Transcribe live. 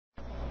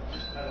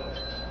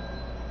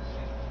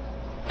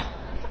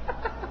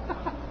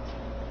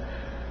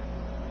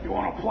You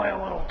want to play a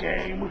little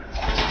game?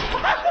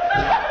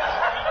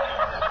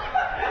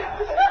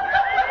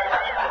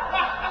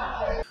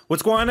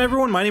 What's going on,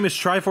 everyone? My name is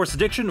Triforce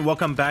Addiction and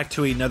welcome back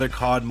to another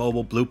COD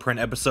Mobile Blueprint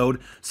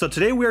episode. So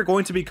today we are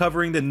going to be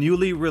covering the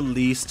newly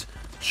released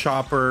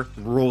Chopper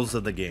rules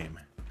of the game.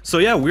 So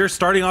yeah, we're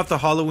starting off the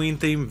Halloween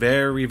theme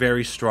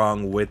very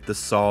strong with the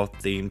Saw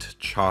themed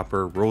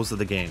Chopper rules of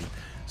the game.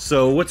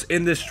 So what's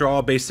in this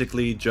draw,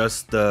 basically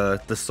just the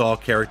Saw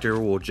character,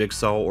 well,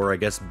 Jigsaw, or I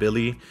guess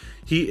Billy.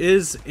 He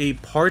is a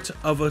part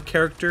of a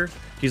character.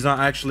 He's not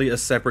actually a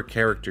separate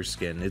character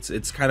skin.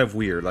 It's kind of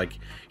weird. Like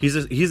he's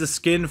a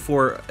skin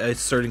for a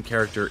certain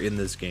character in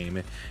this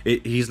game.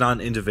 He's not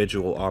an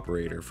individual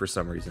operator for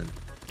some reason.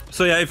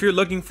 So yeah, if you're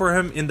looking for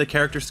him in the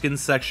character skin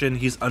section,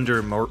 he's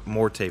under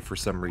Morte for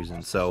some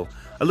reason. So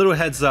a little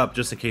heads up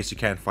just in case you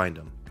can't find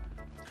him.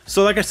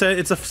 So like I said,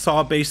 it's a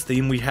Saw-based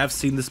theme. We have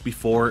seen this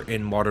before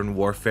in Modern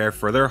Warfare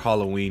for their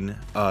Halloween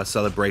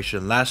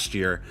celebration last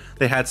year.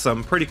 They had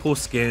some pretty cool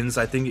skins.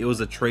 I think it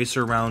was a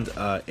Tracer round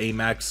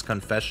AMAX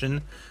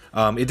Confession.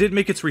 It did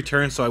make its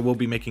return, so I will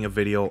be making a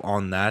video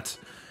on that.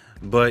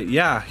 But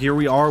yeah, here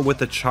we are with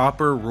the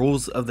Chopper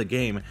rules of the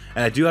game.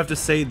 And I do have to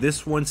say,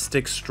 this one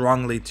sticks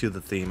strongly to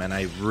the theme, and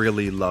I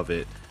really love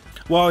it.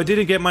 Well, I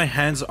didn't get my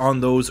hands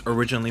on those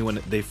originally when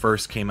they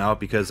first came out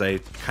because I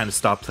kind of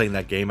stopped playing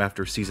that game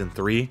after Season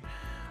 3.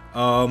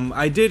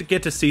 I did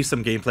get to see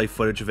some gameplay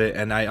footage of it,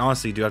 and I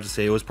honestly do have to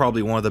say it was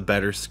probably one of the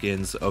better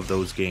skins of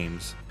those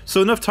games.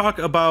 So enough talk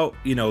about,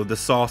 you know, the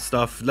Saw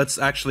stuff. Let's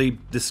actually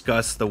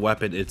discuss the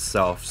weapon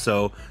itself.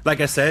 So, like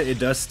I said, it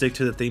does stick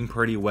to the theme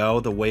pretty well.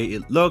 The way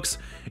it looks,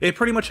 it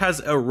pretty much has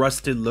a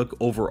rusted look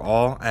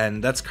overall,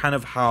 and that's kind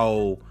of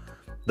how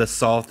the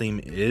Saw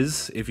theme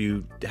is. If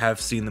you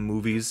have seen the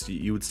movies,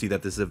 you would see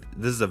that this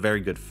is a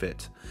very good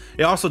fit.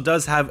 It also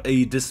does have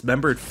a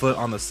dismembered foot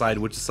on the side,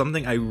 which is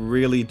something I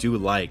really do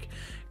like,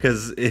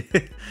 because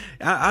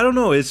I don't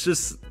know, it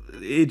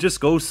just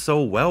goes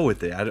so well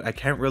with it. I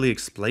can't really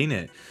explain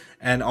it.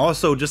 And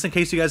also, just in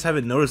case you guys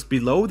haven't noticed,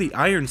 below the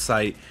iron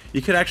sight,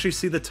 you could actually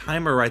see the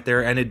timer right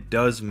there, and it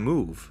does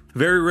move.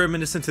 Very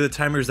reminiscent to the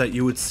timers that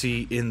you would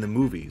see in the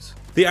movies.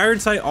 The iron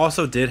sight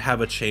also did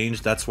have a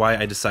change. That's why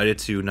I decided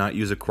to not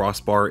use a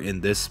crossbar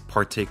in this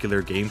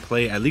particular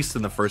gameplay, at least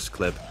in the first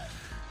clip.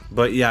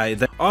 But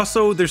yeah,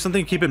 also there's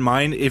something to keep in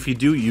mind. If you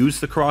do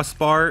use the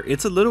crossbar,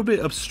 it's a little bit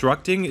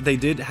obstructing. They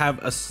did have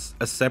a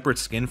separate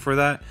skin for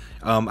that.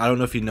 I don't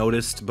know if you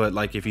noticed, but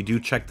like if you do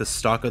check the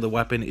stock of the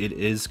weapon, it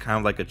is kind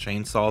of like a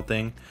chainsaw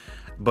thing.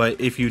 But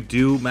if you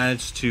do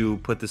manage to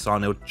put this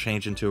on, it'll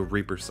change into a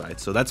Reaper sight.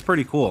 So that's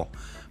pretty cool.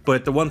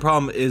 But the one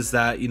problem is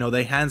that, you know,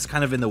 the hand's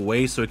kind of in the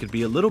way, so it could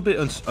be a little bit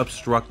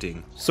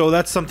obstructing. So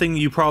that's something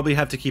you probably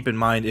have to keep in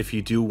mind if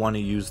you do want to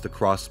use the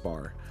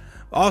crossbar.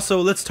 Also,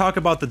 let's talk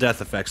about the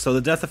death effect. So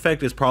the death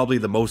effect is probably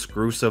the most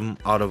gruesome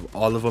out of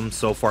all of them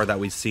so far that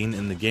we've seen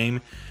in the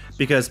game.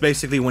 Because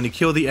basically when you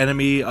kill the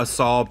enemy, a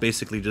Saw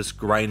basically just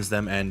grinds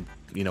them and,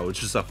 you know, it's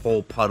just a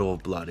whole puddle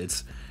of blood.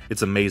 It's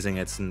amazing.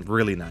 It's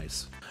really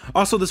nice.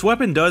 Also, this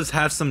weapon does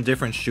have some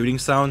different shooting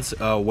sounds,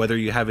 whether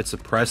you have it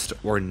suppressed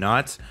or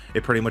not.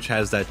 It pretty much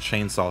has that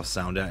chainsaw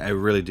sound. I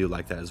really do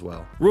like that as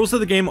well. Rules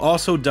of the game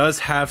also does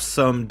have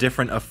some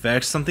different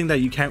effects, something that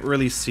you can't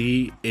really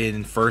see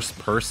in first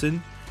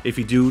person. If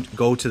you do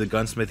go to the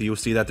gunsmith, you'll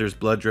see that there's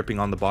blood dripping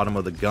on the bottom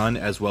of the gun,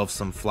 as well as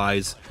some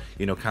flies,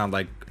 you know, kind of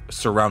like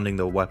surrounding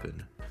the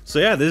weapon. So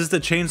yeah, this is the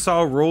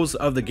chainsaw rules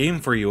of the game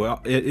for you.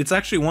 It's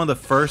actually one of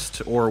the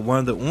first, or one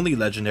of the only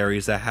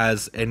legendaries that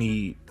has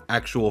any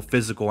actual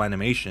physical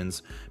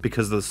animations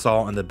because of the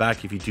saw on the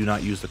back if you do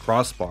not use the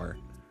crossbar.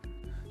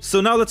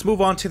 So now let's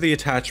move on to the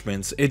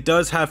attachments. It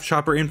does have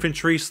Chopper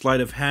Infantry, Sleight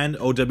of Hand,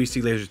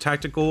 OWC Laser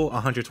Tactical,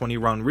 120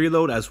 round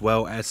reload, as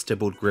well as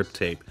stippled grip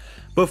tape.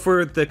 But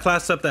for the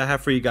class up that I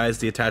have for you guys,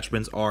 the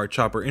attachments are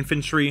Chopper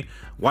Infantry,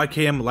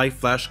 YKM Light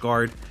Flash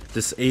Guard,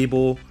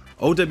 Disable,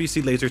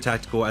 OWC Laser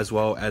Tactical, as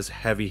well as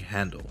Heavy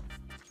Handle.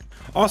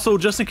 Also,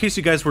 just in case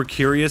you guys were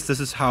curious, this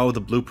is how the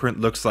blueprint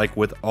looks like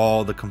with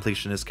all the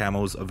completionist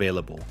camos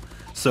available.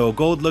 So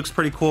gold looks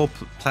pretty cool,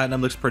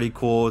 platinum looks pretty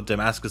cool,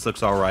 Damascus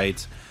looks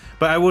alright.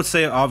 But I would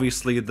say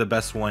obviously the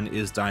best one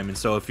is diamond.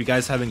 So if you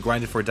guys haven't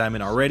grinded for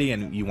diamond already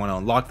and you want to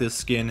unlock this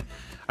skin,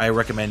 I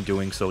recommend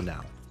doing so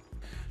now.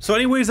 So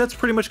anyways, that's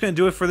pretty much going to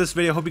do it for this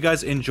video. Hope you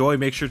guys enjoy.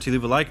 Make sure to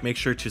leave a like, make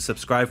sure to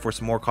subscribe for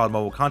some more COD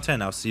Mobile content,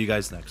 and I'll see you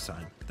guys next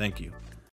time. Thank you.